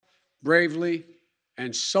bravely,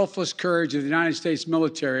 and selfless courage of the United States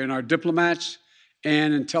military and our diplomats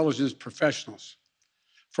and intelligence professionals.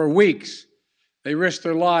 For weeks, they risked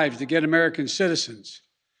their lives to get American citizens,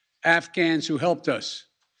 Afghans who helped us,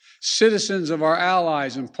 citizens of our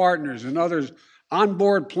allies and partners and others on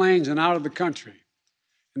board planes and out of the country.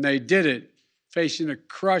 And they did it facing a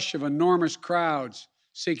crush of enormous crowds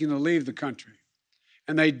seeking to leave the country.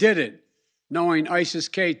 And they did it knowing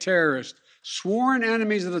ISIS-K terrorists, sworn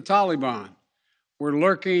enemies of the Taliban, were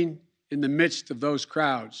lurking in the midst of those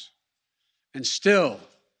crowds. And still,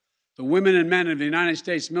 the women and men of the United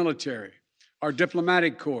States military, our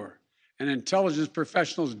diplomatic corps, and intelligence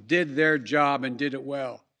professionals did their job and did it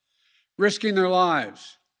well, risking their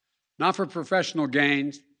lives, not for professional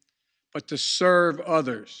gains, but to serve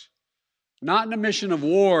others, not in a mission of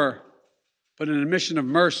war, but in a mission of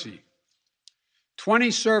mercy.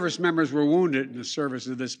 20 service members were wounded in the service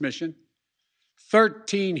of this mission.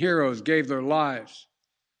 13 heroes gave their lives.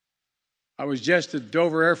 I was just at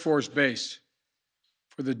Dover Air Force Base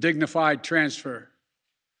for the dignified transfer.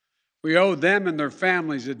 We owe them and their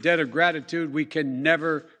families a debt of gratitude we can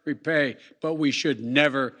never repay, but we should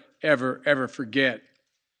never, ever, ever forget.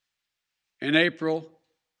 In April,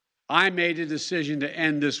 I made a decision to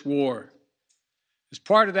end this war. As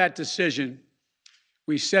part of that decision,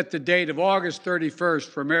 we set the date of August 31st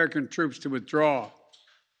for American troops to withdraw.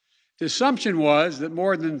 The assumption was that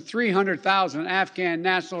more than 300,000 Afghan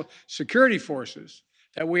national security forces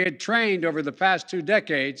that we had trained over the past 2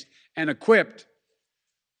 decades and equipped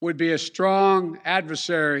would be a strong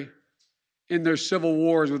adversary in their civil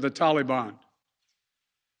wars with the Taliban.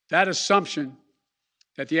 That assumption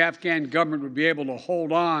that the Afghan government would be able to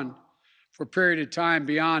hold on for a period of time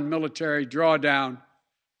beyond military drawdown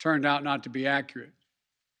turned out not to be accurate.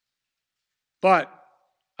 But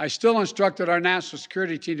I still instructed our national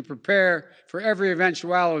security team to prepare for every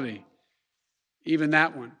eventuality, even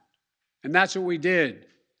that one. And that's what we did.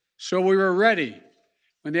 So we were ready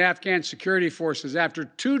when the Afghan security forces, after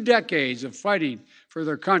 2 decades of fighting for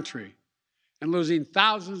their country and losing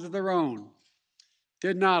thousands of their own,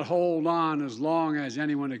 did not hold on as long as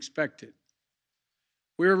anyone expected.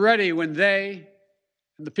 We were ready when they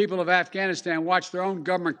and the people of Afghanistan watched their own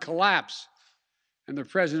government collapse and their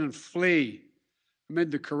president flee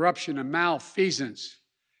amid the corruption and malfeasance,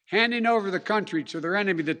 handing over the country to their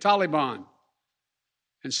enemy, the Taliban,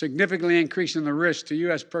 and significantly increasing the risk to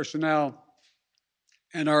U.S. personnel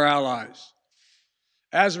and our allies.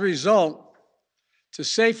 As a result, to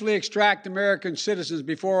safely extract American citizens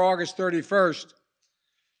before August 31st,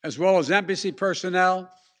 as well as embassy personnel,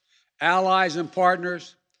 allies and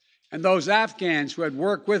partners, and those Afghans who had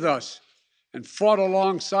worked with us and fought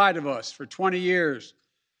alongside of us for 20 years,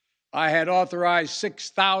 I had authorized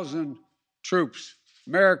 6,000 troops,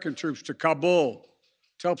 American troops, to Kabul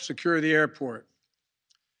to help secure the airport.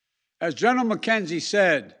 As General McKenzie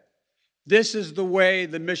said, this is the way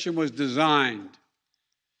the mission was designed.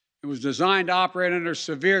 It was designed to operate under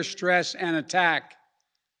severe stress and attack,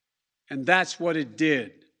 and that's what it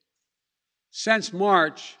did. Since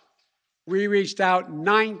March, we reached out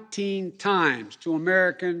 19 times to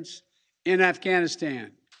Americans in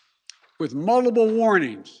Afghanistan with multiple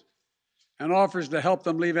warnings and offers to help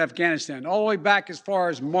them leave Afghanistan, all the way back as far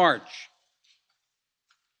as March.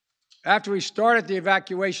 After we started the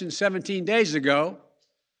evacuation 17 days ago,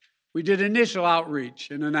 we did initial outreach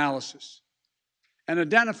and analysis and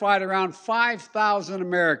identified around 5,000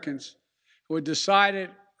 Americans who had decided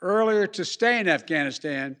earlier to stay in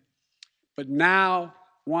Afghanistan, but now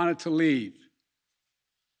wanted to leave.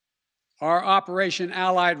 Our Operation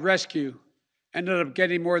Allied Rescue ended up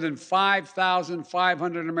getting more than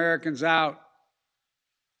 5,500 Americans out.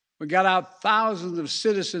 We got out thousands of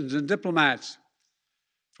citizens and diplomats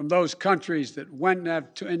from those countries that went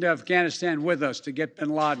into Afghanistan with us to get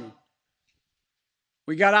bin Laden.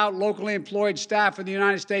 We got out locally employed staff of the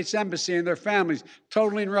United States Embassy and their families,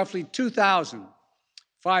 totaling roughly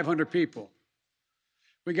 2,500 people.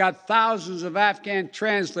 We got thousands of Afghan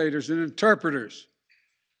translators and interpreters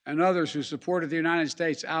and others who supported the United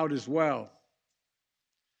States out as well.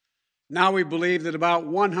 Now we believe that about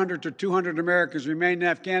 100 to 200 Americans remain in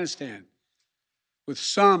Afghanistan with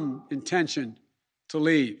some intention to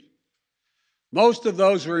leave. Most of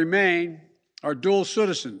those who remain are dual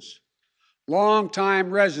citizens,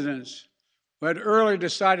 longtime residents who had earlier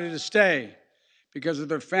decided to stay because of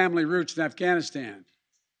their family roots in Afghanistan.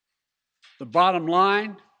 The bottom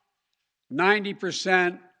line,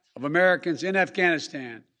 90% of Americans in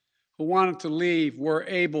Afghanistan who wanted to leave were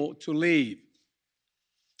able to leave.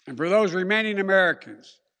 And for those remaining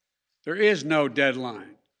Americans, there is no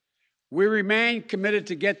deadline. We remain committed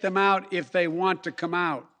to get them out if they want to come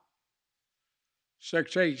out.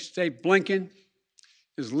 Secretary of State Blinken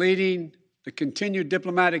is leading the continued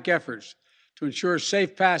diplomatic efforts to ensure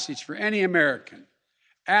safe passage for any American,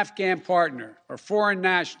 Afghan partner, or foreign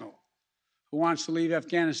national who wants to leave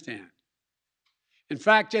Afghanistan. In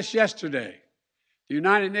fact, just yesterday, the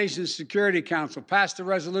United Nations Security Council passed a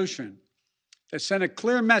resolution that sent a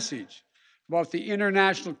clear message about what the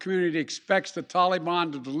international community expects the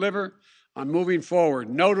Taliban to deliver on moving forward,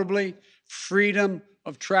 notably freedom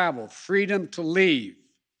of travel, freedom to leave.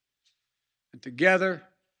 And together,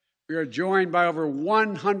 we are joined by over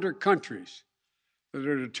 100 countries that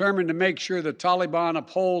are determined to make sure the Taliban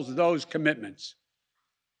upholds those commitments.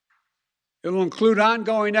 It will include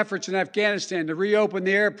ongoing efforts in Afghanistan to reopen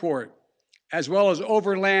the airport, as well as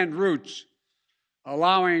overland routes,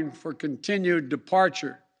 allowing for continued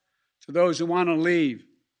departure to those who want to leave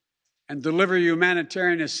and deliver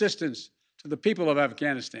humanitarian assistance to the people of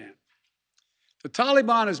Afghanistan. The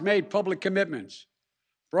Taliban has made public commitments,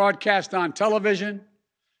 broadcast on television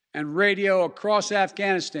and radio across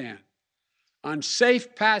Afghanistan, on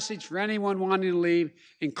safe passage for anyone wanting to leave,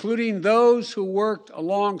 including those who worked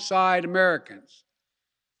alongside Americans.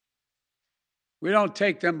 We don't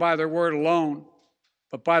take them by their word alone,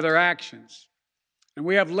 but by their actions. And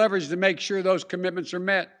we have leverage to make sure those commitments are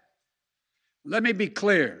met. Let me be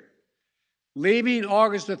clear. Leaving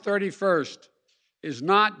August the 31st is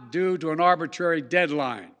not due to an arbitrary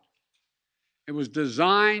deadline. It was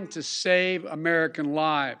designed to save American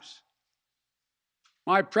lives.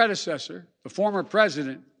 My predecessor, the former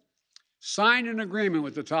president, signed an agreement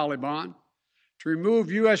with the Taliban to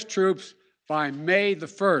remove U.S. troops by May the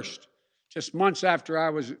 1st, just months after I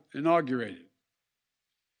was inaugurated.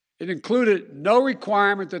 It included no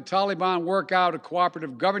requirement that the Taliban work out a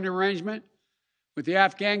cooperative governing arrangement with the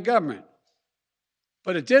Afghan government,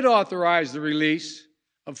 but it did authorize the release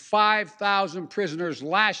of 5,000 prisoners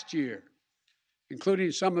last year,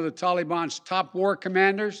 including some of the Taliban's top war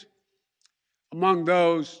commanders, among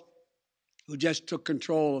those who just took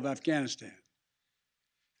control of Afghanistan.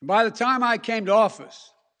 And by the time I came to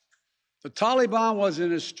office, the Taliban was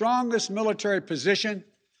in its strongest military position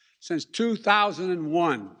since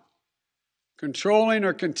 2001, controlling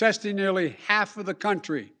or contesting nearly half of the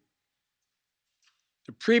country.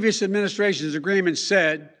 The previous administration's agreement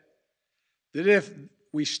said that if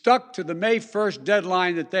we stuck to the May 1st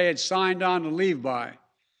deadline that they had signed on to leave by,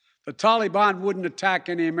 the Taliban wouldn't attack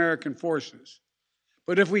any American forces.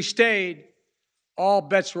 But if we stayed, all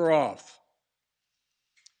bets were off.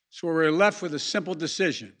 So we were left with a simple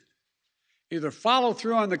decision. Either follow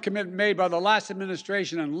through on the commitment made by the last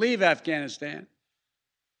administration and leave Afghanistan,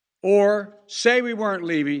 or say we weren't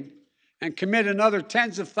leaving and commit another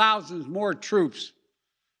tens of thousands more troops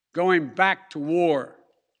going back to war.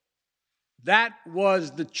 That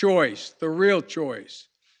was the choice, the real choice,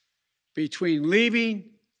 between leaving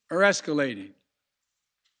or escalating.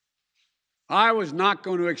 I was not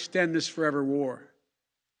going to extend this forever war,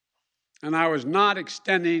 and I was not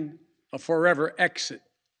extending a forever exit.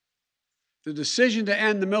 The decision to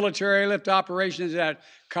end the military airlift operations at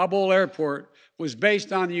Kabul airport was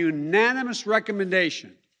based on the unanimous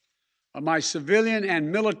recommendation of my civilian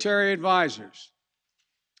and military advisors,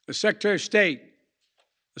 the Secretary of State,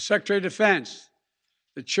 the Secretary of Defense,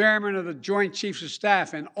 the Chairman of the Joint Chiefs of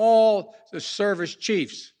Staff, and all the service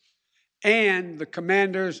chiefs, and the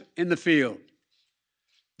commanders in the field.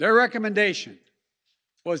 Their recommendation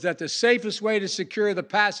was that the safest way to secure the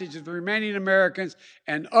passage of the remaining Americans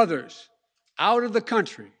and others out of the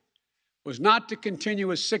country was not to continue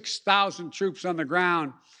with 6,000 troops on the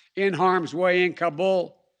ground in harm's way in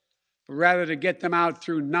Kabul, but rather to get them out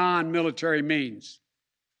through non-military means.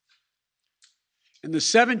 In the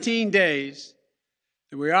 17 days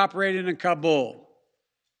that we operated in Kabul,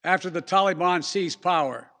 after the Taliban seized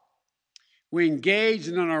power, we engaged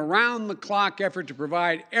in an around-the-clock effort to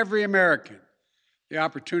provide every American the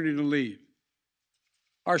opportunity to leave.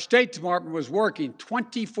 Our State Department was working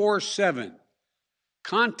 24/7,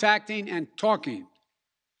 contacting and talking,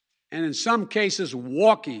 and in some cases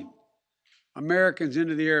walking Americans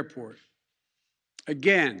into the airport.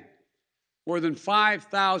 Again, more than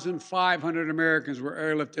 5,500 Americans were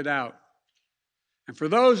airlifted out. And for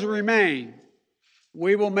those who remain,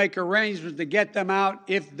 we will make arrangements to get them out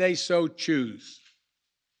if they so choose.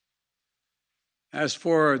 As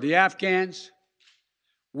for the Afghans,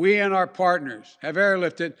 we and our partners have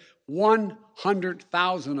airlifted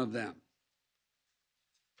 100,000 of them.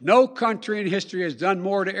 No country in history has done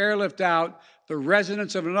more to airlift out the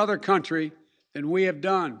residents of another country than we have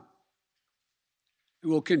done. We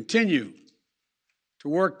will continue to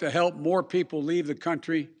work to help more people leave the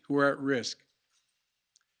country who are at risk.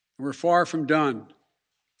 We're far from done.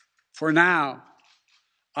 For now,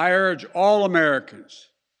 I urge all Americans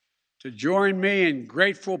to join me in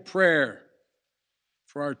grateful prayer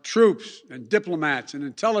for our troops and diplomats and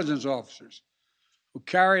intelligence officers who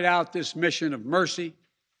carried out this mission of mercy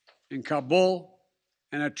in Kabul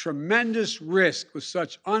and at tremendous risk with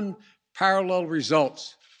such unparalleled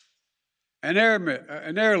results. An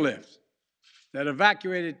airlift that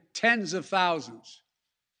evacuated tens of thousands,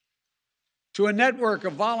 to a network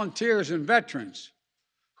of volunteers and veterans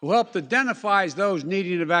who helped identify those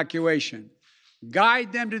needing evacuation,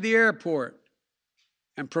 guide them to the airport,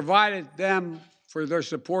 and provided them for their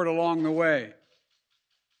support along the way.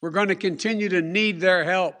 We're going to continue to need their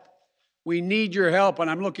help. We need your help, and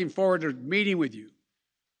I'm looking forward to meeting with you.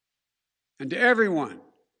 And to everyone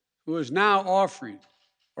who is now offering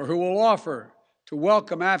or who will offer to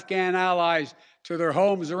welcome Afghan allies to their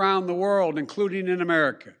homes around the world, including in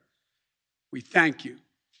America, we thank you.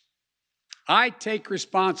 I take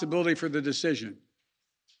responsibility for the decision.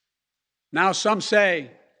 Now, some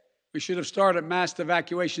say we should have started mass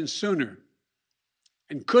evacuation sooner.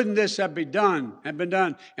 And couldn't this have been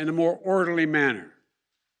done in a more orderly manner?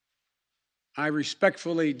 I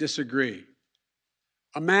respectfully disagree.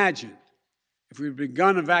 Imagine if we'd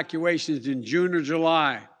begun evacuations in June or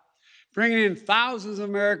July, bringing in thousands of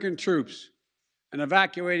American troops and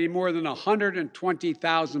evacuating more than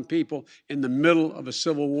 120,000 people in the middle of a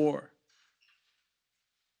civil war.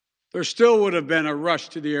 There still would have been a rush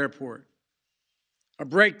to the airport, a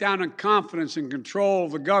breakdown in confidence and control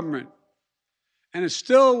of the government, and it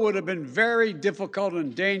still would have been a very difficult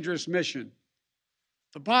and dangerous mission.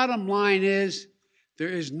 The bottom line is there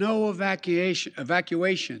is no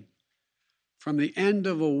evacuation from the end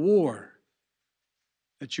of a war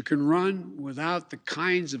that you can run without the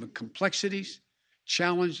kinds of complexities,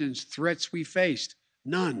 challenges, and threats we faced.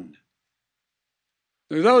 None.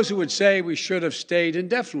 There are those who would say we should have stayed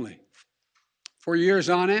indefinitely for years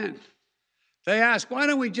on end. They ask, why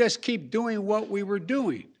don't we just keep doing what we were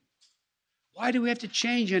doing? Why do we have to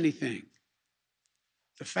change anything?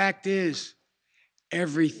 The fact is,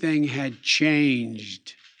 everything had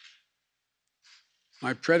changed.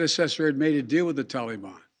 My predecessor had made a deal with the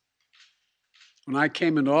Taliban. When I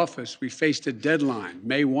came into office, we faced a deadline,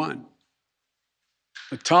 May 1.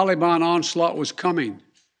 The Taliban onslaught was coming.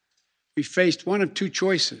 We faced one of two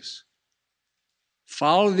choices: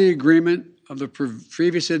 follow the agreement of the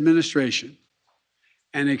previous administration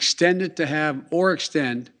and extend to have more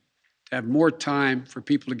time for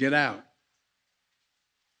people to get out,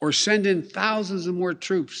 or send in thousands of more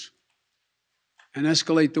troops and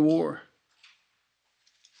escalate the war.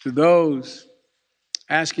 To those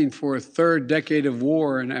asking for a third decade of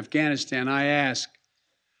war in Afghanistan, I ask,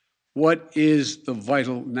 what is the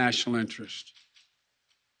vital national interest?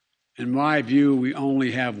 In my view, we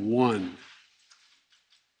only have one: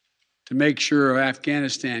 to make sure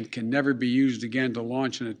Afghanistan can never be used again to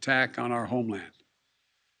launch an attack on our homeland.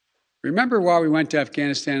 Remember why we went to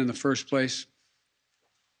Afghanistan in the first place?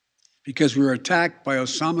 Because we were attacked by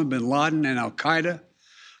Osama bin Laden and al-Qaeda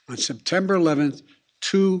on September 11th,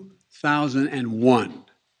 2001.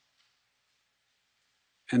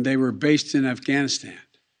 And they were based in Afghanistan.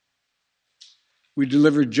 We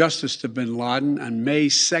delivered justice to bin Laden on May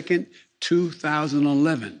 2nd,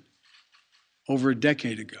 2011, over a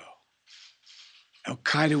decade ago.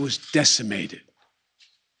 Al-Qaeda was decimated.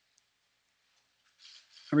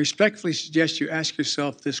 I respectfully suggest you ask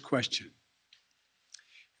yourself this question.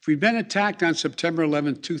 If we'd been attacked on September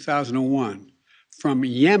 11, 2001, from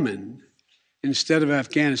Yemen instead of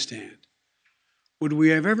Afghanistan, would we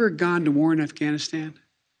have ever gone to war in Afghanistan?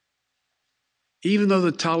 Even though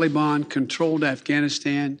the Taliban controlled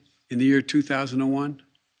Afghanistan in the year 2001?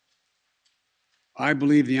 I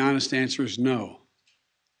believe the honest answer is no.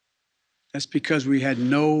 That's because we had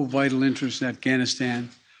no vital interest in Afghanistan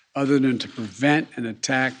other than to prevent an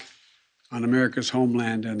attack on America's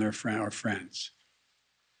homeland and our friends.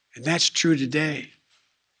 And that's true today.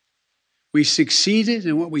 We succeeded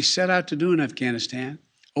in what we set out to do in Afghanistan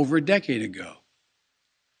over a decade ago.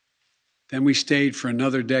 Then we stayed for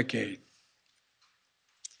another decade.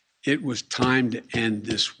 It was time to end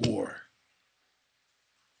this war.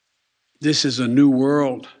 This is a new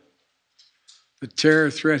world. The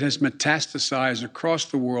terror threat has metastasized across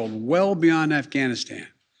the world, well beyond Afghanistan.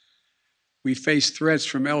 We face threats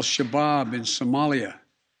from al-Shabaab in Somalia,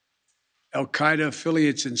 al-Qaeda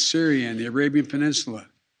affiliates in Syria and the Arabian Peninsula,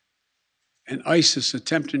 and ISIS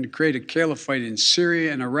attempting to create a caliphate in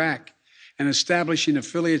Syria and Iraq and establishing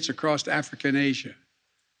affiliates across Africa and Asia.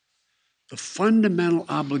 The fundamental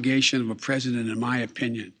obligation of a president, in my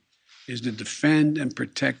opinion, is to defend and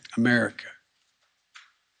protect America.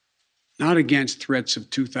 Not against threats of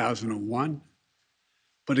 2001,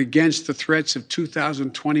 but against the threats of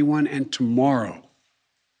 2021 and tomorrow.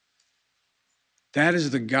 That is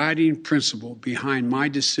the guiding principle behind my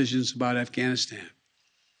decisions about Afghanistan.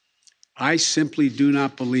 I simply do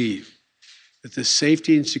not believe that the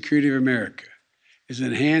safety and security of America is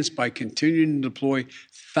enhanced by continuing to deploy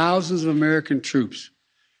thousands of American troops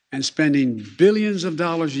and spending billions of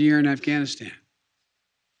dollars a year in Afghanistan.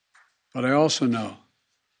 But I also know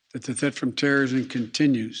that the threat from terrorism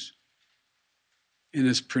continues in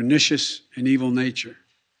its pernicious and evil nature.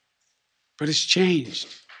 But it's changed,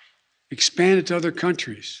 expanded to other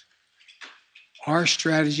countries. Our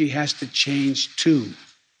strategy has to change too.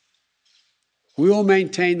 We will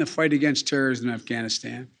maintain the fight against terrorism in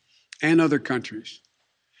Afghanistan and other countries.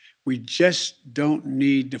 We just don't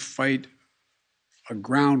need to fight a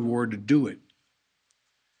ground war to do it.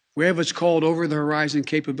 We have what's called over-the-horizon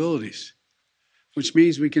capabilities, which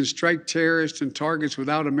means we can strike terrorists and targets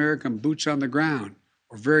without American boots on the ground,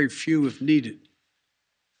 or very few if needed.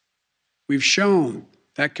 We've shown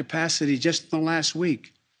that capacity just in the last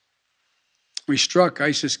week. We struck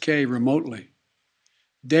ISIS-K remotely,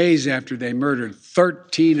 days after they murdered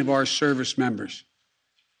 13 of our service members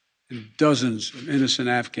and dozens of innocent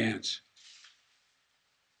Afghans.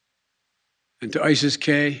 And to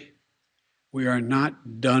ISIS-K, we are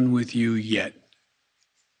not done with you yet.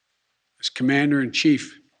 As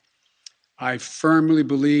Commander-in-Chief, I firmly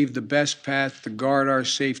believe the best path to guard our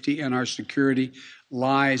safety and our security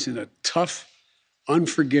lies in a tough,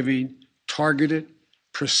 unforgiving, targeted,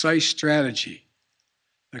 precise strategy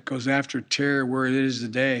that goes after terror where it is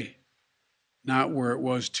today, not where it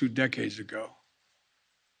was 2 decades ago.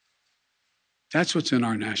 That's what's in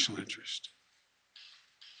our national interest.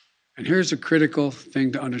 And here's a critical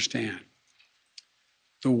thing to understand.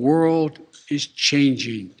 The world is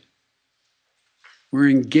changing. We're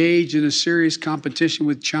engaged in a serious competition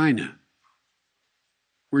with China.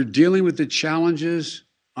 We're dealing with the challenges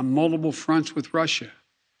on multiple fronts with Russia.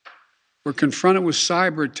 We're confronted with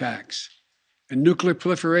cyber attacks and nuclear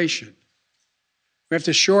proliferation. We have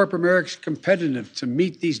to shore up America's competitiveness to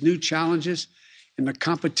meet these new challenges in the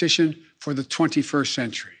competition for the 21st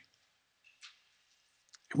century.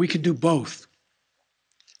 And we can do both.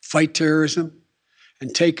 Fight terrorism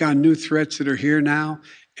and take on new threats that are here now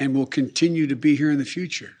and will continue to be here in the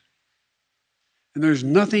future. And there's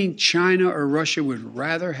nothing China or Russia would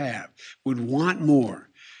rather have, would want more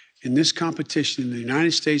in this competition in the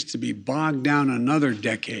United States to be bogged down another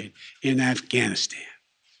decade in Afghanistan.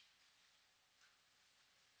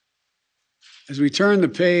 As we turn the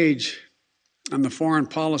page on the foreign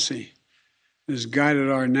policy that has guided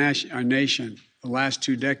our nation the last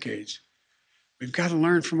 2 decades, we've got to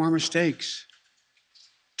learn from our mistakes.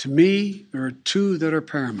 To me, there are 2 that are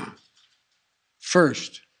paramount.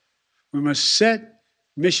 First, we must set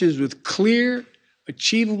missions with clear,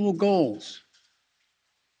 achievable goals,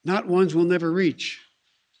 not ones we'll never reach.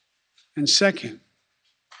 And second,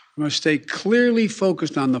 we must stay clearly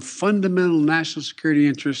focused on the fundamental national security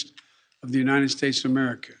interest of the United States of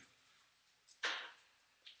America.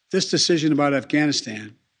 This decision about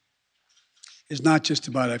Afghanistan is not just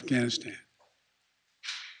about Afghanistan.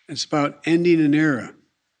 It's about ending an era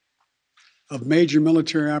of major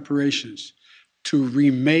military operations to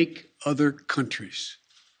remake other countries.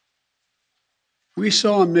 We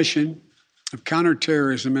saw a mission of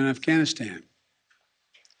counterterrorism in Afghanistan,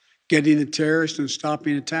 getting the terrorists and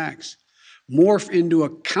stopping attacks, morph into a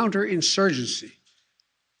counterinsurgency,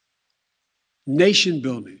 nation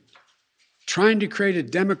building, trying to create a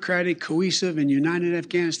democratic, cohesive, and united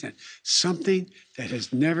Afghanistan, something that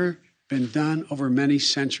has never been done over many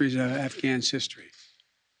centuries of Afghan history.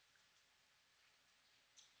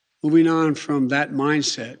 Moving on from that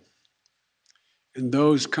mindset and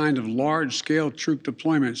those kind of large-scale troop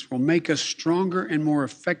deployments will make us stronger and more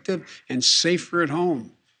effective and safer at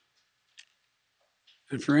home.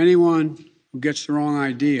 And for anyone who gets the wrong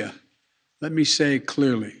idea, let me say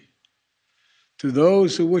clearly, to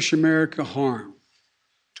those who wish America harm,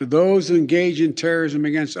 to those who engage in terrorism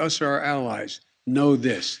against us or our allies, know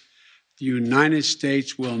this: the United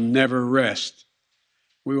States will never rest.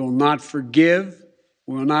 We will not forgive.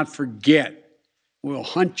 We will not forget. We will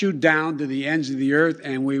hunt you down to the ends of the earth,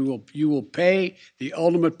 and you will pay the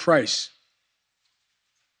ultimate price.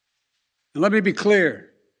 And let me be clear.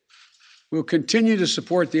 We'll continue to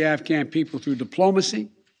support the Afghan people through diplomacy,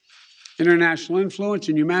 international influence,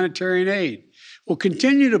 and humanitarian aid. We'll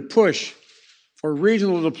continue to push for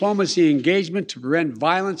regional diplomacy engagement to prevent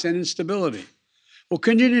violence and instability. We'll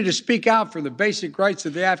continue to speak out for the basic rights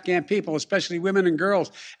of the Afghan people, especially women and girls,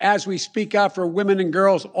 as we speak out for women and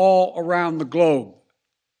girls all around the globe.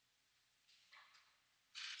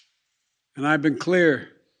 And I've been clear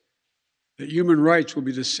that human rights will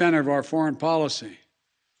be the center of our foreign policy.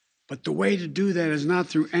 But the way to do that is not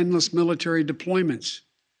through endless military deployments,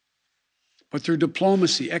 but through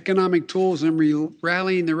diplomacy, economic tools, and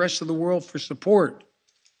rallying the rest of the world for support.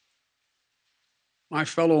 My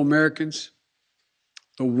fellow Americans,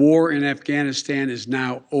 the war in Afghanistan is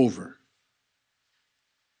now over.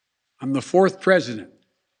 I'm the fourth president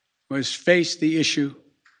who has faced the issue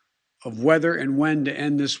of whether and when to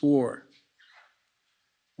end this war.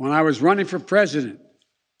 When I was running for president,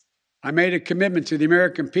 I made a commitment to the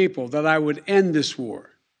American people that I would end this war.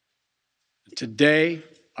 Today,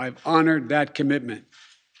 I've honored that commitment.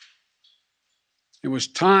 It was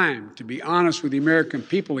time to be honest with the American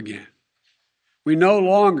people again. We no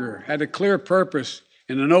longer had a clear purpose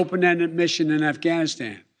in an open-ended mission in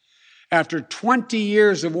Afghanistan. After 20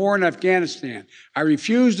 years of war in Afghanistan, I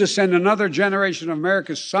refused to send another generation of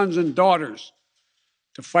America's sons and daughters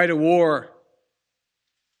to fight a war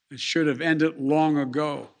that should have ended long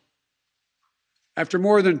ago. After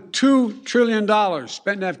more than $2 trillion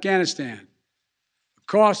spent in Afghanistan, the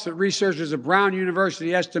cost that researchers at Brown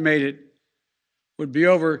University estimated would be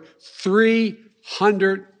over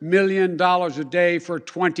 $300 million a day for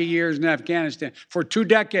 20 years in Afghanistan, for 2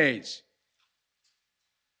 decades.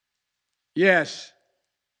 Yes,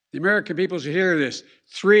 the American people should hear this.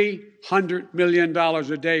 $300 million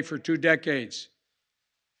a day for 2 decades.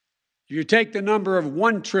 If you take the number of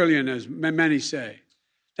 1 trillion, as many say,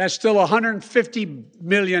 that's still $150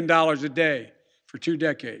 million a day for 2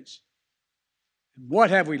 decades. What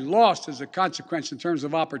have we lost as a consequence in terms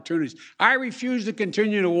of opportunities? I refuse to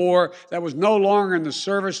continue a war that was no longer in the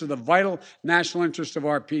service of the vital national interest of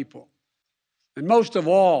our people. And most of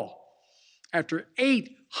all, after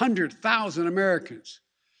 800,000 Americans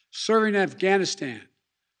serving in Afghanistan,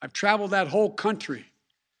 I've traveled that whole country,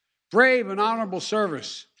 brave and honorable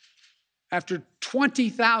service. After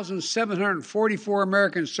 20,744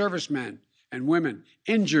 American servicemen and women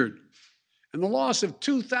injured, and the loss of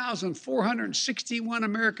 2,461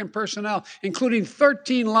 American personnel, including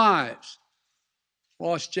 13 lives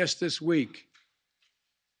lost just this week,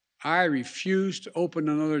 I refuse to open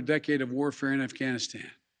another decade of warfare in Afghanistan.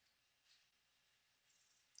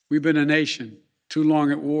 We've been a nation too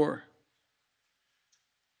long at war.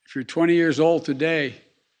 If you're 20 years old today,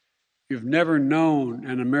 you've never known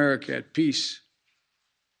an America at peace.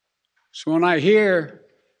 So when I hear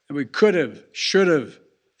that we could have, should have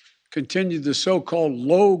continued the so-called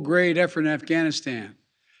low-grade effort in Afghanistan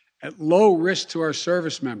at low risk to our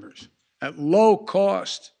service members, at low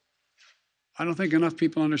cost, I don't think enough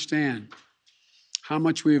people understand how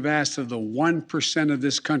much we have asked of the 1% of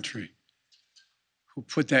this country who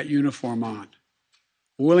put that uniform on,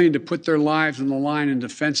 willing to put their lives on the line in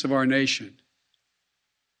defense of our nation.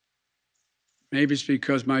 Maybe it's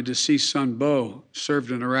because my deceased son, Bo,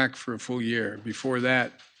 served in Iraq for a full year. Before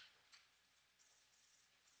that,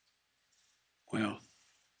 well,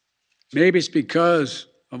 maybe it's because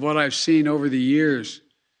of what I've seen over the years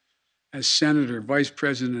as senator, vice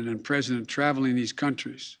president, and president traveling these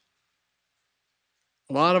countries.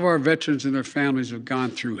 A lot of our veterans and their families have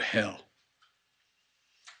gone through hell.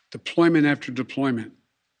 Deployment after deployment,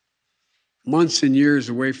 months and years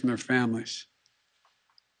away from their families,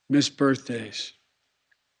 missed birthdays,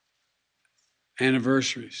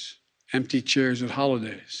 anniversaries, empty chairs at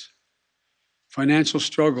holidays, financial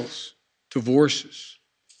struggles, divorces,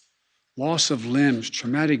 loss of limbs,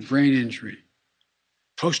 traumatic brain injury,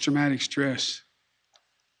 post-traumatic stress.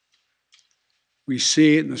 We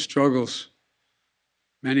see it in the struggles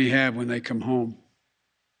many have when they come home.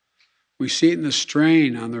 We see it in the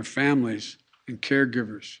strain on their families and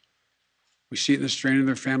caregivers. We see it in the strain on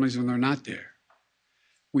their families when they're not there.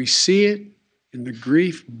 We see it in the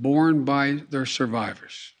grief borne by their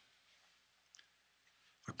survivors.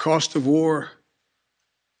 The cost of war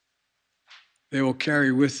they will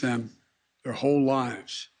carry with them their whole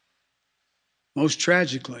lives. Most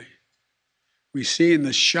tragically, we see in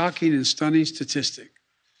the shocking and stunning statistic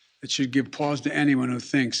that should give pause to anyone who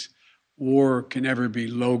thinks war can ever be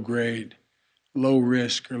low grade, low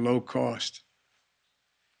risk, or low cost.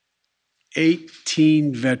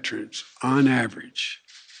 18 veterans, on average,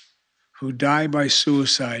 who die by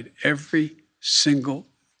suicide every single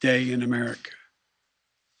day in America.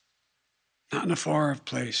 Not in a far-off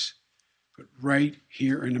place, but right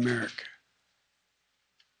here in America.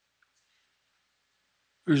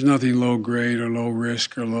 There's nothing low grade or low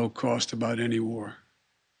risk or low cost about any war.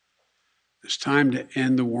 It's time to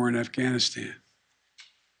end the war in Afghanistan.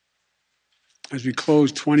 As we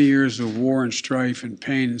close 20 years of war and strife and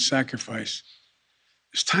pain and sacrifice,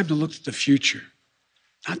 it's time to look to the future,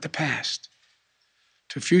 not the past,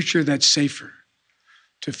 to a future that's safer,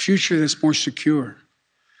 to a future that's more secure,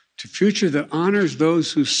 to a future that honors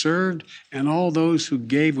those who served and all those who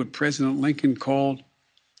gave what President Lincoln called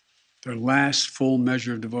their last full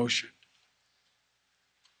measure of devotion.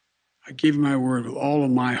 I give you my word with all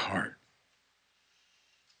of my heart.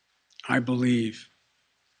 I believe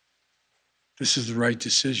this is the right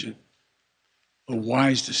decision, a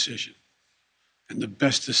wise decision, and the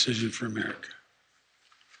best decision for America.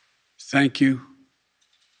 Thank you.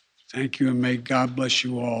 Thank you, and may God bless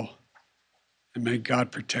you all, and may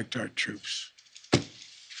God protect our troops.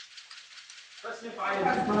 President Biden